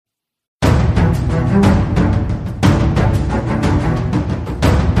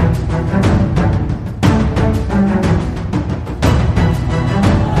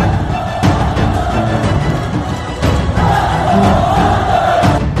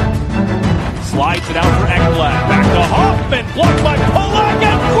Takes it out for Ekblad. Back to Hoffman. Blocked by Pulock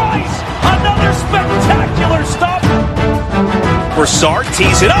and Price. Another spectacular stop. Broussard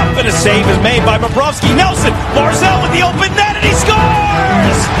tees it up and a save is made by Bobrovsky. Nelson. Barzal with the open net and he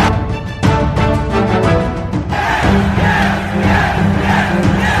scores!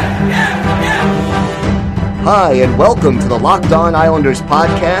 Hi, and welcome to the Locked On Islanders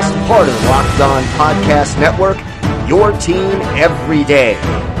podcast, part of the Locked On Podcast Network, your team every day.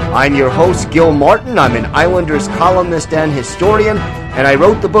 I'm your host, Gil Martin. I'm an Islanders columnist and historian, and I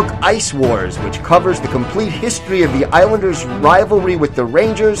wrote the book Ice Wars, which covers the complete history of the Islanders' rivalry with the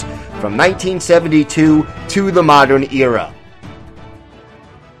Rangers from 1972 to the modern era.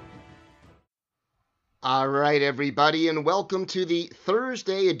 All right, everybody, and welcome to the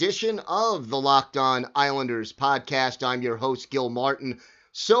Thursday edition of the Locked On Islanders podcast. I'm your host, Gil Martin.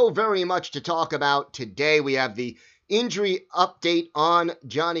 So very much to talk about today. We have the injury update on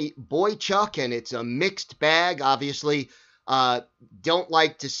Johnny Boychuk, and it's a mixed bag. Obviously, don't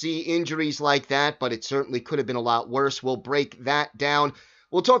like to see injuries like that, but it certainly could have been a lot worse. We'll break that down.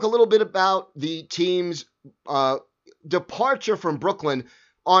 We'll talk a little bit about the team's departure from Brooklyn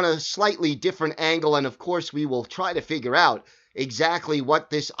on a slightly different angle, and of course we will try to figure out exactly what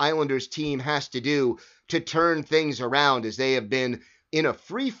this Islanders team has to do to turn things around, as they have been in a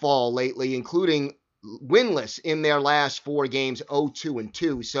free fall lately, including winless in their last 4 games,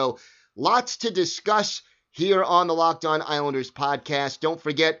 0-2-2. So lots to discuss here on the Locked On Islanders podcast. Don't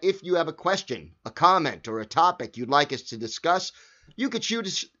forget, if you have a question, a comment, or a topic you'd like us to discuss, you could shoot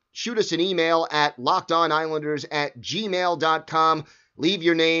us an email at lockedonislanders@gmail.com. Leave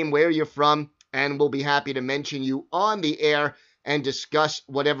your name, where you're from, and we'll be happy to mention you on the air and discuss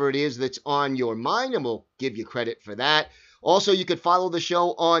whatever it is that's on your mind, and we'll give you credit for that. Also, you could follow the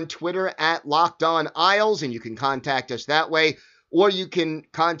show on Twitter at LockedOnIsles, and you can contact us that way, or you can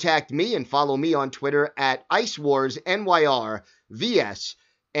contact me and follow me on Twitter at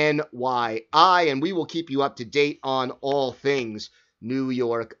IceWarsNYRVSNYI, and we will keep you up to date on all things New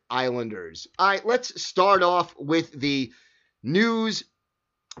York Islanders. All right, let's start off with the news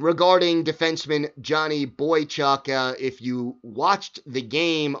regarding defenseman Johnny Boychuk. If you watched the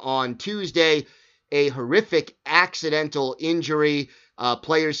game on Tuesday, a horrific accidental injury.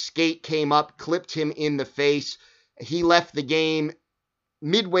 Player's skate came up, clipped him in the face. He left the game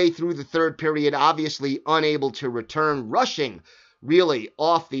midway through the third period, obviously unable to return, rushing really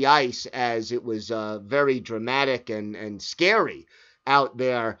off the ice, as it was very dramatic and scary out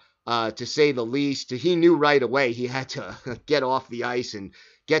there, to say the least. He knew right away he had to get off the ice and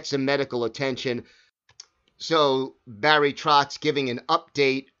get some medical attention. So Barry Trotz giving an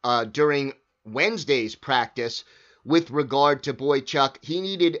update during Wednesday's practice with regard to Boychuk. He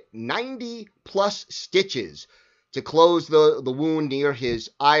needed 90-plus stitches to close the wound near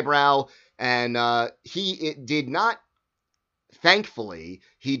his eyebrow, and thankfully,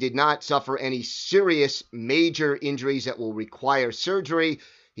 he did not suffer any serious major injuries that will require surgery.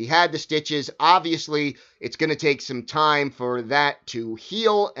 He had the stitches. Obviously, it's going to take some time for that to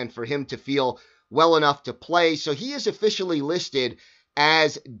heal and for him to feel well enough to play. So he is officially listed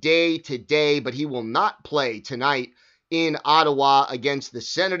as day-to-day, but he will not play tonight in Ottawa against the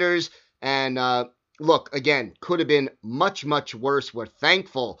Senators. And look, again, could have been much, much worse. We're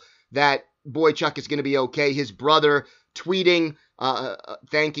thankful that Boychuk is going to be okay. His brother tweeting,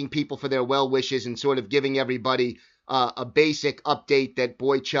 thanking people for their well wishes and sort of giving everybody a basic update that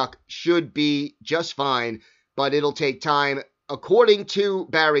Boychuk should be just fine, but it'll take time. According to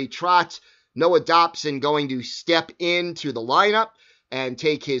Barry Trotz, Noah Dobson going to step into the lineup and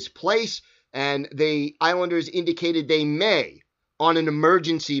take his place, and the Islanders indicated they may, on an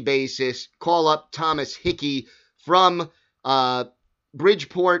emergency basis, call up Thomas Hickey from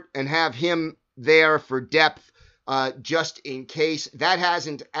Bridgeport and have him there for depth, just in case. That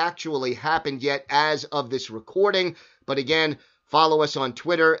hasn't actually happened yet as of this recording, but again, follow us on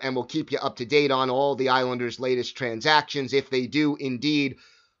Twitter and we'll keep you up to date on all the Islanders' latest transactions if they do indeed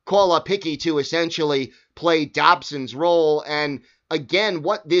call up Hickey to essentially play Dobson's role. And again,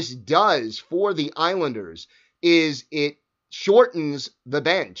 what this does for the Islanders is it shortens the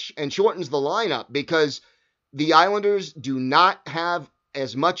bench and shortens the lineup, because the Islanders do not have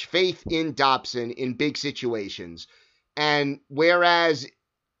as much faith in Dobson in big situations. And whereas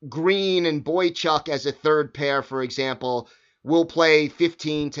Green and Boychuk as a third pair, for example, will play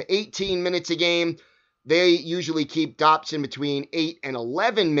 15 to 18 minutes a game, they usually keep Dobson between 8 and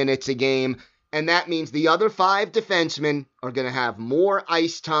 11 minutes a game, and that means the other 5 defensemen are going to have more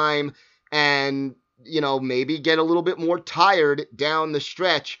ice time and, maybe get a little bit more tired down the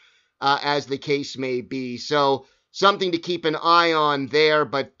stretch, as the case may be. So something to keep an eye on there.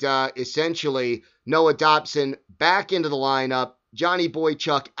 But essentially, Noah Dobson back into the lineup. Johnny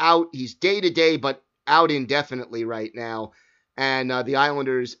Boychuk out. He's day-to-day, but out indefinitely right now. And the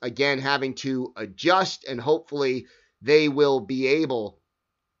Islanders, again, having to adjust, and hopefully they will be able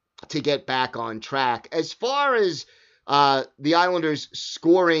to get back on track. As far as the Islanders'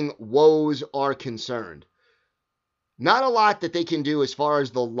 scoring woes are concerned, not a lot that they can do as far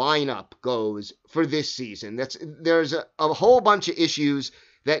as the lineup goes for this season. There's a whole bunch of issues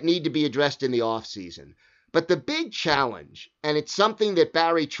that need to be addressed in the offseason. But the big challenge, and it's something that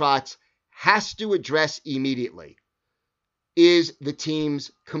Barry Trotz has to address immediately, is the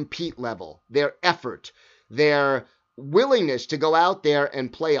team's compete level, their effort, their willingness to go out there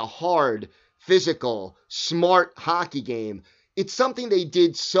and play a hard, physical, smart hockey game. It's something they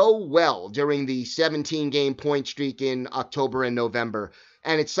did so well during the 17-game point streak in October and November,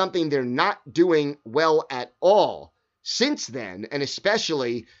 and it's something they're not doing well at all since then, and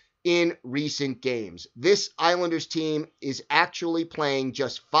especially in recent games. This Islanders team is actually playing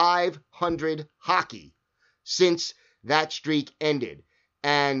just .500 hockey since that streak ended.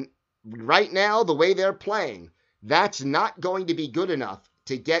 And right now, the way they're playing, that's not going to be good enough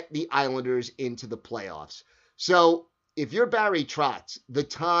to get the Islanders into the playoffs. So if you're Barry Trotz, the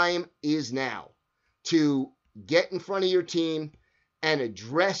time is now to get in front of your team and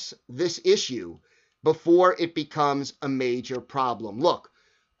address this issue before it becomes a major problem. Look,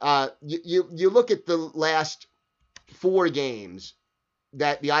 you look at the last 4 games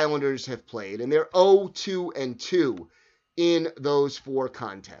that the Islanders have played, and they're 0-2-2 in those 4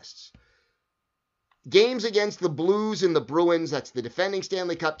 contests. Games against the Blues and the Bruins, that's the defending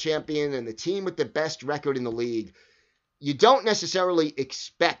Stanley Cup champion and the team with the best record in the league, you don't necessarily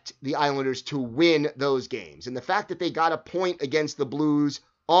expect the Islanders to win those games. And the fact that they got a point against the Blues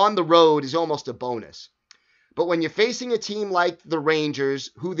on the road is almost a bonus. But when you're facing a team like the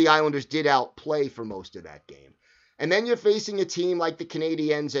Rangers, who the Islanders did outplay for most of that game, and then you're facing a team like the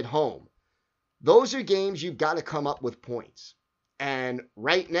Canadiens at home, those are games you've got to come up with points. And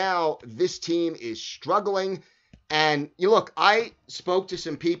right now, this team is struggling. And look, I spoke to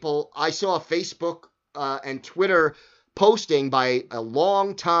some people. I saw a Facebook and Twitter posting by a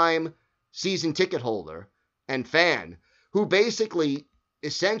long-time season ticket holder and fan who basically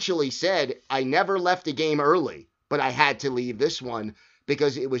essentially said, I never left a game early, but I had to leave this one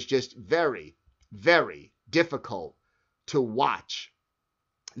because it was just very, very difficult to watch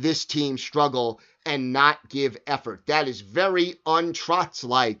this team struggle and not give effort. That is very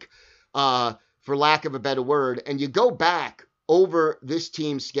un-Trotz-like, for lack of a better word. And you go back over this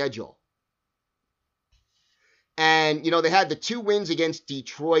team's schedule. And, they had the 2 wins against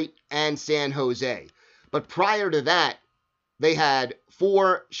Detroit and San Jose. But prior to that, they had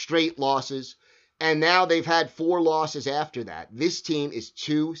 4 straight losses, and now they've had 4 losses after that. This team is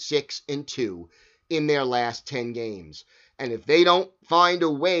 2-6-2 in their last 10 games. And if they don't find a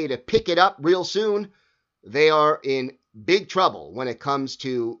way to pick it up real soon, they are in big trouble when it comes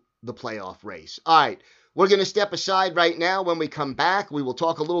to the playoff race. All right, we're going to step aside right now. When we come back, we will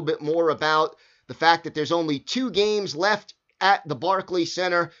talk a little bit more about the fact that there's only 2 games left at the Barclays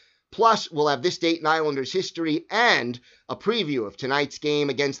Center. Plus, we'll have this date in Islanders history and a preview of tonight's game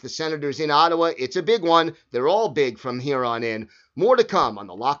against the Senators in Ottawa. It's a big one. They're all big from here on in. More to come on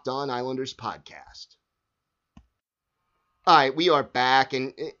the Locked On Islanders podcast. All right, we are back,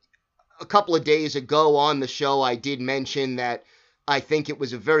 and a couple of days ago on the show, I did mention that I think it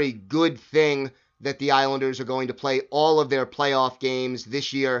was a very good thing that the Islanders are going to play all of their playoff games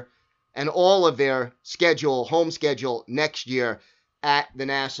this year and all of their home schedule next year at the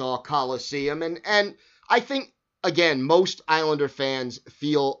Nassau Coliseum. And I think, again, most Islander fans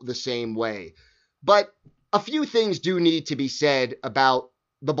feel the same way. But a few things do need to be said about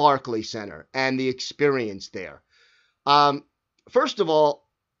the Barclays Center and the experience there. First of all,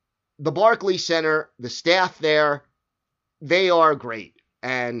 the Barclays Center, the staff there, they are great.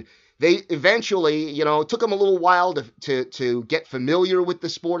 And they eventually, it took them a little while to get familiar with the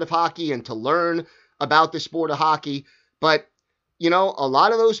sport of hockey and to learn about the sport of hockey. But, a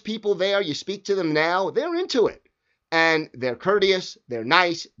lot of those people there, you speak to them now, they're into it. And they're courteous, they're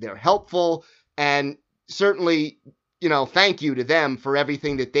nice, they're helpful. And certainly, thank you to them for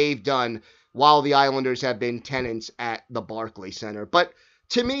everything that they've done while the Islanders have been tenants at the Barclays Center. But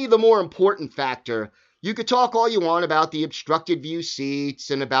to me, the more important factor, you could talk all you want about the obstructed view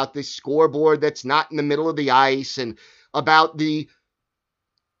seats and about the scoreboard that's not in the middle of the ice and about the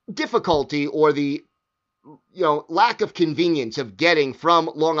difficulty or the lack of convenience of getting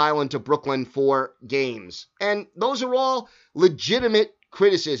from Long Island to Brooklyn for games. And those are all legitimate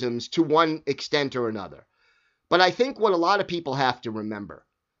criticisms to one extent or another. But I think what a lot of people have to remember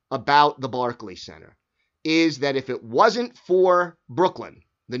about the Barclays Center is that if it wasn't for Brooklyn,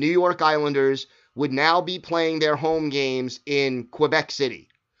 the New York Islanders would now be playing their home games in Quebec City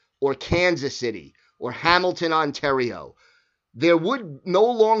or Kansas City or Hamilton, Ontario. There would no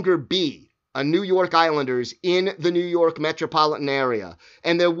longer be a New York Islanders in the New York metropolitan area,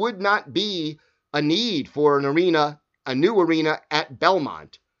 and there would not be a need for a new arena at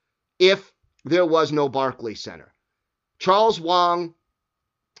Belmont if there was no Barclays Center. Charles Wang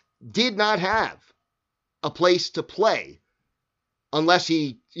did not have a place to play unless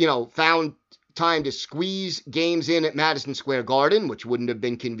he, found time to squeeze games in at Madison Square Garden, which wouldn't have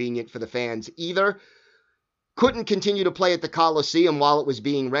been convenient for the fans either. Couldn't continue to play at the Coliseum while it was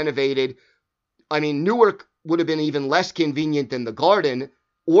being renovated. I mean, Newark would have been even less convenient than the Garden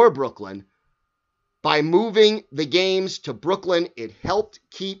or Brooklyn. By moving the games to Brooklyn, it helped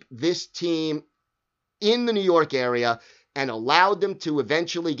keep this team in the New York area and allowed them to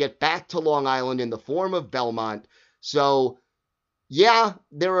eventually get back to Long Island in the form of Belmont. So, yeah,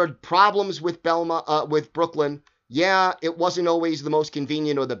 there are problems with with Brooklyn. Yeah, it wasn't always the most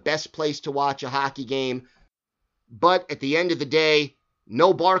convenient or the best place to watch a hockey game. But at the end of the day,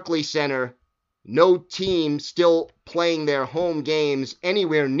 no Barclays Center, no team still playing their home games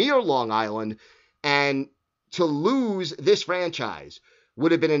anywhere near Long Island. And to lose this franchise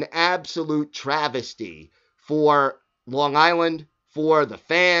would have been an absolute travesty for Long Island, for the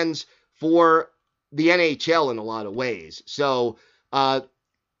fans, for the NHL in a lot of ways. So,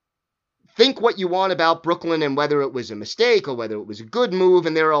 think what you want about Brooklyn and whether it was a mistake or whether it was a good move.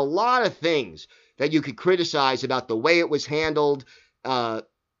 And there are a lot of things that you could criticize about the way it was handled,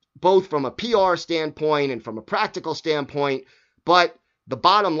 both from a PR standpoint and from a practical standpoint. But the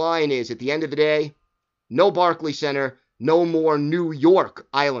bottom line is, at the end of the day, no Barclays Center, no more New York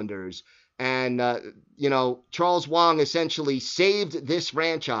Islanders. And, Charles Wang essentially saved this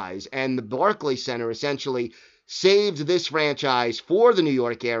franchise, and the Barclays Center essentially saved this franchise for the New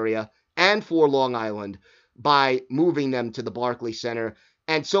York area and for Long Island by moving them to the Barclays Center.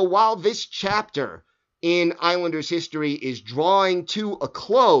 And so while this chapter in Islanders history is drawing to a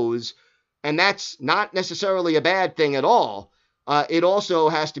close, and that's not necessarily a bad thing at all, it also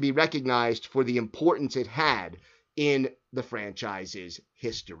has to be recognized for the importance it had in the franchise's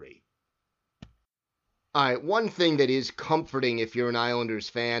history. All right, one thing that is comforting if you're an Islanders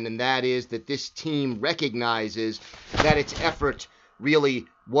fan, and that is that this team recognizes that its effort really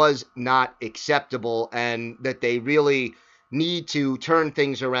was not acceptable and that they really need to turn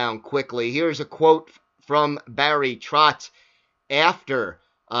things around quickly. Here's a quote from Barry Trotz after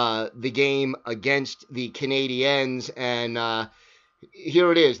the game against the Canadiens, and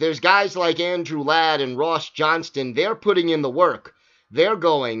here it is. There's guys like Andrew Ladd and Ross Johnston. They're putting in the work. They're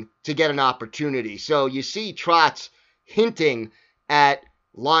going to get an opportunity. So you see Trotz hinting at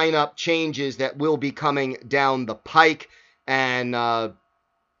lineup changes that will be coming down the pike. And,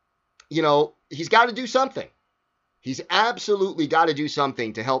 he's got to do something. He's absolutely got to do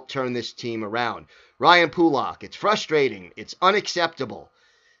something to help turn this team around. Ryan Pulock, it's frustrating. It's unacceptable.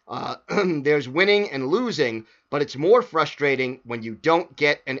 There's winning and losing, but it's more frustrating when you don't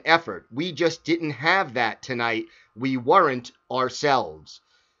get an effort. We just didn't have that tonight. We weren't ourselves.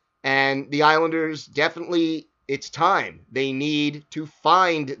 And the Islanders definitely, it's time. They need to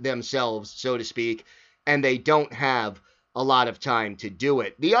find themselves, so to speak, and they don't have a lot of time to do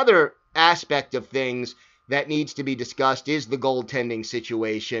it. The other aspect of things that needs to be discussed is the goaltending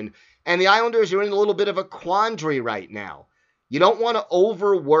situation. And the Islanders are in a little bit of a quandary right now. You don't want to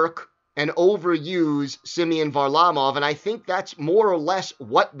overwork and overuse Semyon Varlamov, and I think that's more or less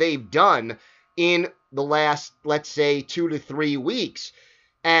what they've done in the last, let's say, 2 to 3 weeks.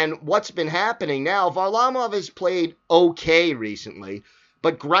 And what's been happening now, Varlamov has played okay recently,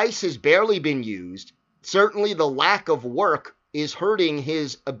 but Greiss has barely been used. Certainly the lack of work is hurting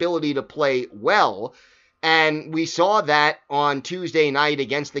his ability to play well, and we saw that on Tuesday night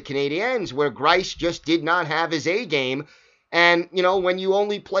against the Canadiens, where Greiss just did not have his A game. And, when you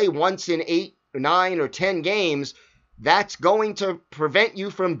only play once in 8 or 9 or 10 games, that's going to prevent you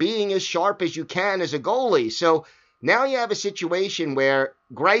from being as sharp as you can as a goalie. So now you have a situation where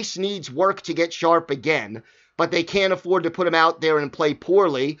Greiss needs work to get sharp again, but they can't afford to put him out there and play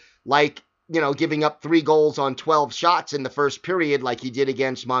poorly, like, giving up 3 goals on 12 shots in the first period like he did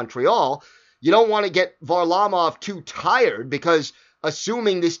against Montreal. You don't want to get Varlamov too tired, because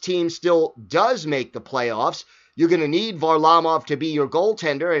assuming this team still does make the playoffs, you're going to need Varlamov to be your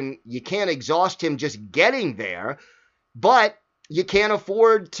goaltender, and you can't exhaust him just getting there. But you can't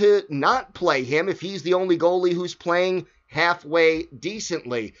afford to not play him if he's the only goalie who's playing halfway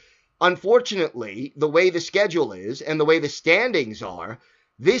decently. Unfortunately, the way the schedule is and the way the standings are,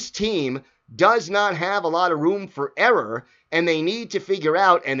 this team does not have a lot of room for error, and they need to figure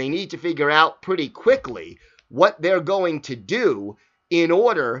out pretty quickly what they're going to do in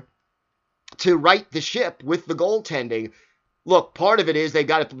order to right the ship with the goaltending. Look, part of it is they've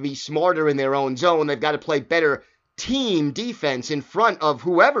got to be smarter in their own zone. They've got to play better team defense in front of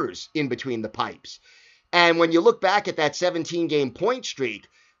whoever's in between the pipes. And when you look back at that 17-game point streak,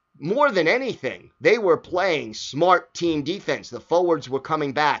 more than anything, they were playing smart team defense. The forwards were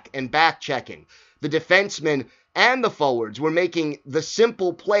coming back and back-checking. The defensemen and the forwards were making the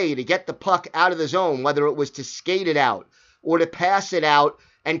simple play to get the puck out of the zone, whether it was to skate it out or to pass it out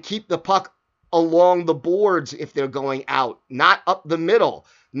and keep the puck along the boards if they're going out, not up the middle,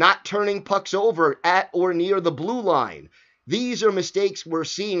 not turning pucks over at or near the blue line. These are mistakes we're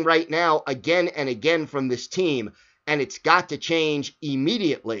seeing right now again and again from this team, and it's got to change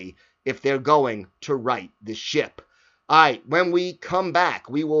immediately if they're going to right the ship. All right, when we come back,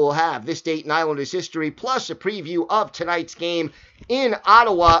 we will have this date in Islanders history plus a preview of tonight's game in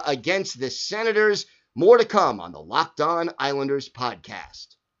Ottawa against the Senators. More to come on the Locked On Islanders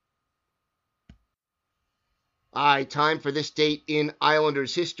podcast. All right, time for this date in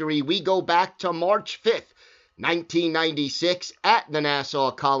Islanders history. We go back to March 5th, 1996 at the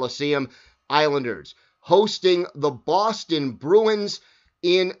Nassau Coliseum. Islanders hosting the Boston Bruins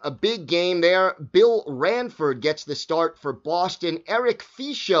in a big game there. Bill Ranford gets the start for Boston. Eric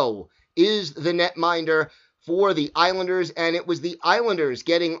Fichaud is the netminder for the Islanders, and it was the Islanders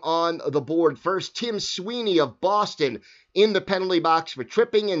getting on the board first. Tim Sweeney of Boston in the penalty box for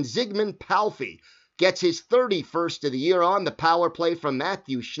tripping, and Zygmunt Palffy gets his 31st of the year on the power play from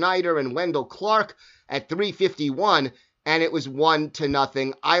Matthew Schneider and Wendell Clark at .351, and it was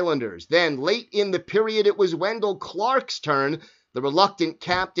 1-0 Islanders. Then late in the period, it was Wendell Clark's turn. The reluctant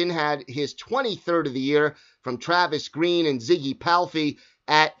captain had his 23rd of the year from Travis Green and Ziggy Palffy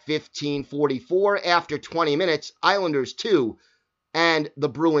at 15:44. After 20 minutes, Islanders 2 and the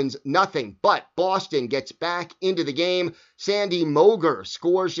Bruins nothing. But Boston gets back into the game. Sandy Moger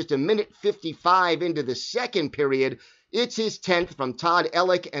scores just a minute 55 into the second period. It's his 10th from Todd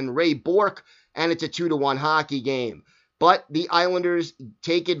Ellick and Ray Bourque, and it's a 2-1 hockey game. But the Islanders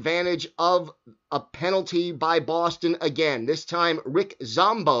take advantage of a penalty by Boston again. This time, Rick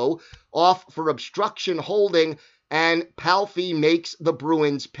Zombo off for obstruction holding, and Palffy makes the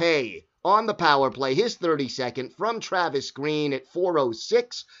Bruins pay. On the power play, his 32nd from Travis Green at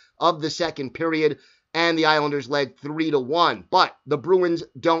 4:06 of the second period, and the Islanders led 3-1. But the Bruins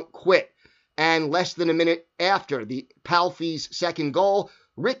don't quit. And less than a minute after the Palffy's second goal,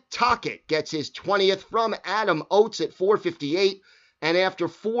 Rick Tocchet gets his 20th from Adam Oates at 4:58. And after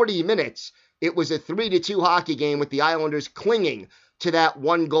 40 minutes, it was a 3-2 hockey game with the Islanders clinging to that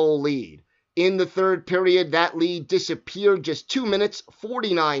one-goal lead. In the third period, that lead disappeared just 2 minutes,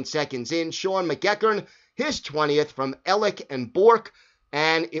 49 seconds in. Sean McEachern, his 20th from Ellick and Bourque,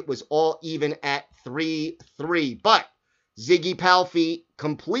 and it was all even at 3-3. But Ziggy Palffy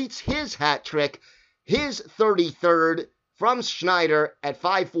completes his hat trick, his 33rd from Schneider at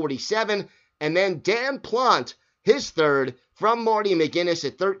 5:47, and then Dan Plant, his third from Marty McGinnis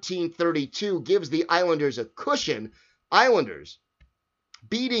at 13:32, gives the Islanders a cushion. Islanders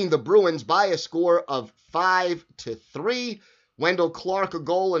beating the Bruins by a score of 5-3. Wendell Clark a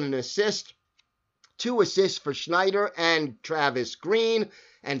goal and an assist. 2 assists for Schneider and Travis Green,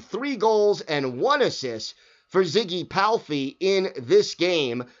 and 3 goals and 1 assist for Ziggy Palffy in this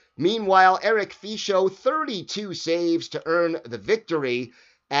game. Meanwhile, Eric Fichaud, 32 saves to earn the victory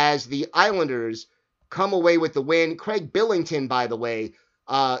as the Islanders come away with the win. Craig Billington, by the way,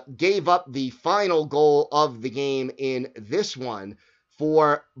 gave up the final goal of the game in this one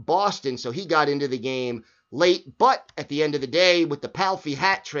for Boston, so he got into the game late. But at the end of the day, with the Palffy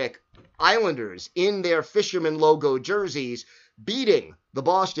hat trick, Islanders in their Fisherman logo jerseys beating the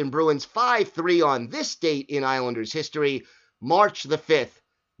Boston Bruins 5-3 on this date in Islanders history, March the 5th,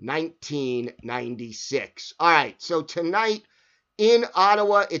 1996. All right, so tonight in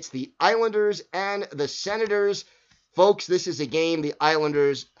Ottawa, it's the Islanders and the Senators. Folks, this is a game the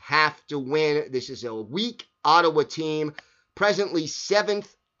Islanders have to win. This is a weak Ottawa team, presently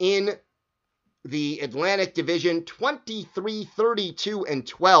 7th in the Atlantic Division,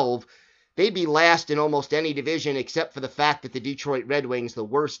 23-32-12. They'd be last in almost any division except for the fact that the Detroit Red Wings, the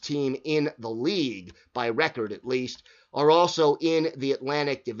worst team in the league, by record at least, are also in the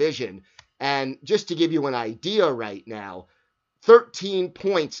Atlantic Division. And just to give you an idea right now, 13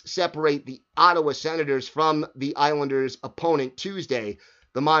 points separate the Ottawa Senators from the Islanders' opponent Tuesday,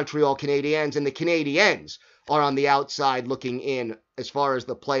 the Montreal Canadiens, and the Canadiens are on the outside looking in as far as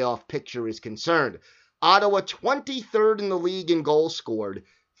the playoff picture is concerned. Ottawa, 23rd in the league in goals scored,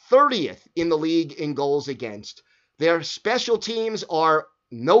 30th in the league in goals against. Their special teams are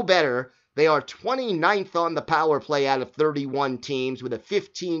no better. They are 29th on the power play out of 31 teams with a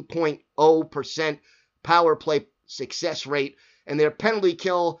 15.0% power play success rate, and their penalty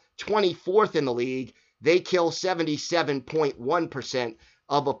kill 24th in the league. They kill 77.1%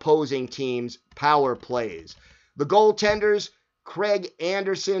 of opposing teams' power plays. The goaltenders, Craig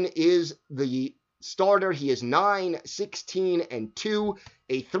Anderson is the starter. He is 9-16-2,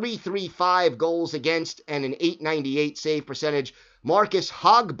 a .335 goals against and an .898 save percentage. Marcus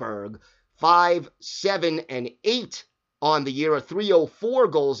Hogberg, 5-7-8 on the year, a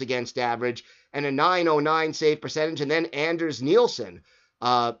 .304 goals against average and a .909 save percentage. And then Anders Nielsen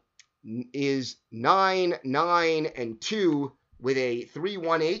is 9-9-2 with a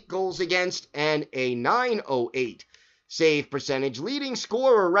 .318 goals against and a .908 save percentage. Leading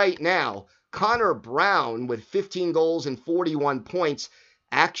scorer right now, Connor Brown with 15 goals and 41 points.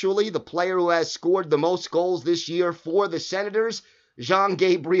 Actually, the player who has scored the most goals this year for the Senators,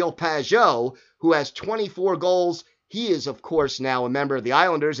 Jean-Gabriel Pageau, who has 24 goals. He is, of course, now a member of the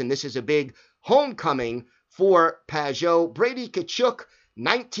Islanders, and this is a big homecoming for Pageau. Brady Tkachuk,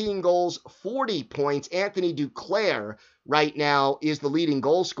 19 goals, 40 points. Anthony Duclair right now is the leading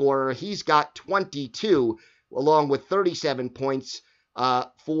goal scorer. He's got 22, along with 37 points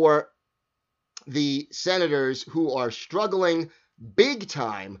for the Senators, who are struggling big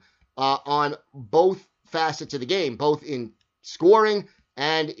time on both facets of the game, both in scoring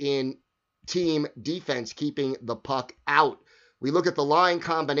and in team defense, keeping the puck out. We look at the line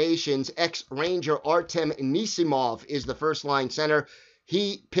combinations. Ex-Ranger Artem Nisimov is the first-line center.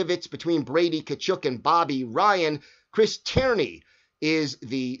 He pivots between Brady Tkachuk and Bobby Ryan. Chris Tierney is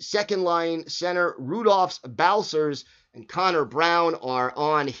the second-line center. Rudolphs, Balcers, and Connor Brown are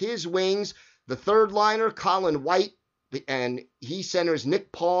on his wings. The third-liner, Colin White, and he centers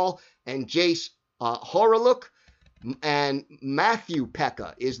Nick Paul and Jace Horoluk. And Matthew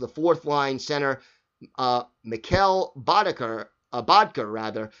Pekka is the fourth-line center. Mikhail Bodker,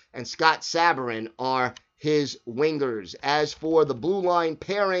 and Scott Sabourin are his wingers. As for the blue line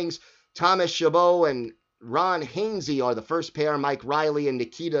pairings, Thomas Chabot and Ron Hainsey are the first pair. Mike Riley and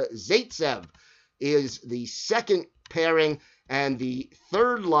Nikita Zaitsev is the second pairing. And the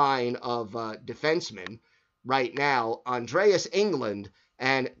third line of defensemen right now, Andreas Englund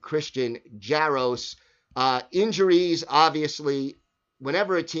and Christian Jaros. Injuries, obviously,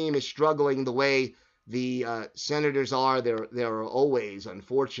 whenever a team is struggling the way the Senators are, there are always,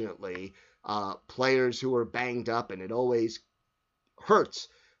 unfortunately, players who are banged up, and it always hurts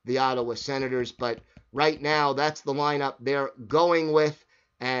the Ottawa Senators. But right now, that's the lineup they're going with,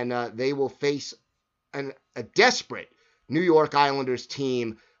 and they will face a desperate New York Islanders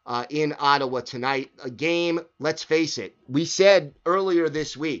team in Ottawa tonight. A game, let's face it, we said earlier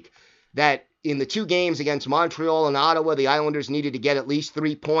this week that in the two games against Montreal and Ottawa, the Islanders needed to get at least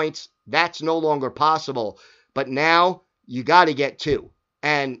 3 points. That's no longer possible. But now you got to get 2.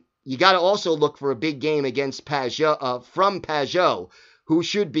 And you got to also look for a big game against Pageau, from Pageau, who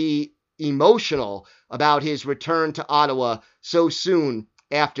should be emotional about his return to Ottawa so soon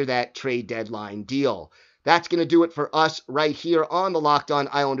after that trade deadline deal. That's going to do it for us right here on the Locked On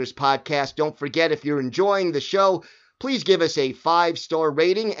Islanders podcast. Don't forget, if you're enjoying the show, please give us a 5-star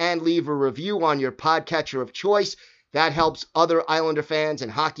rating and leave a review on your podcatcher of choice. That helps other Islander fans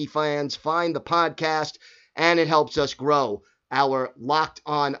and hockey fans find the podcast, and it helps us grow our Locked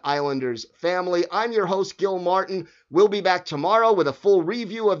On Islanders family. I'm your host, Gil Martin. We'll be back tomorrow with a full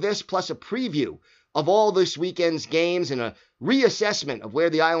review of this, plus a preview of all this weekend's games and a reassessment of where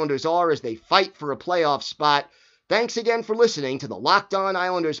the Islanders are as they fight for a playoff spot. Thanks again for listening to the Locked On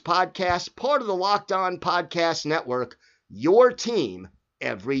Islanders podcast, part of the Locked On Podcast Network, your team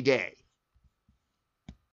every day.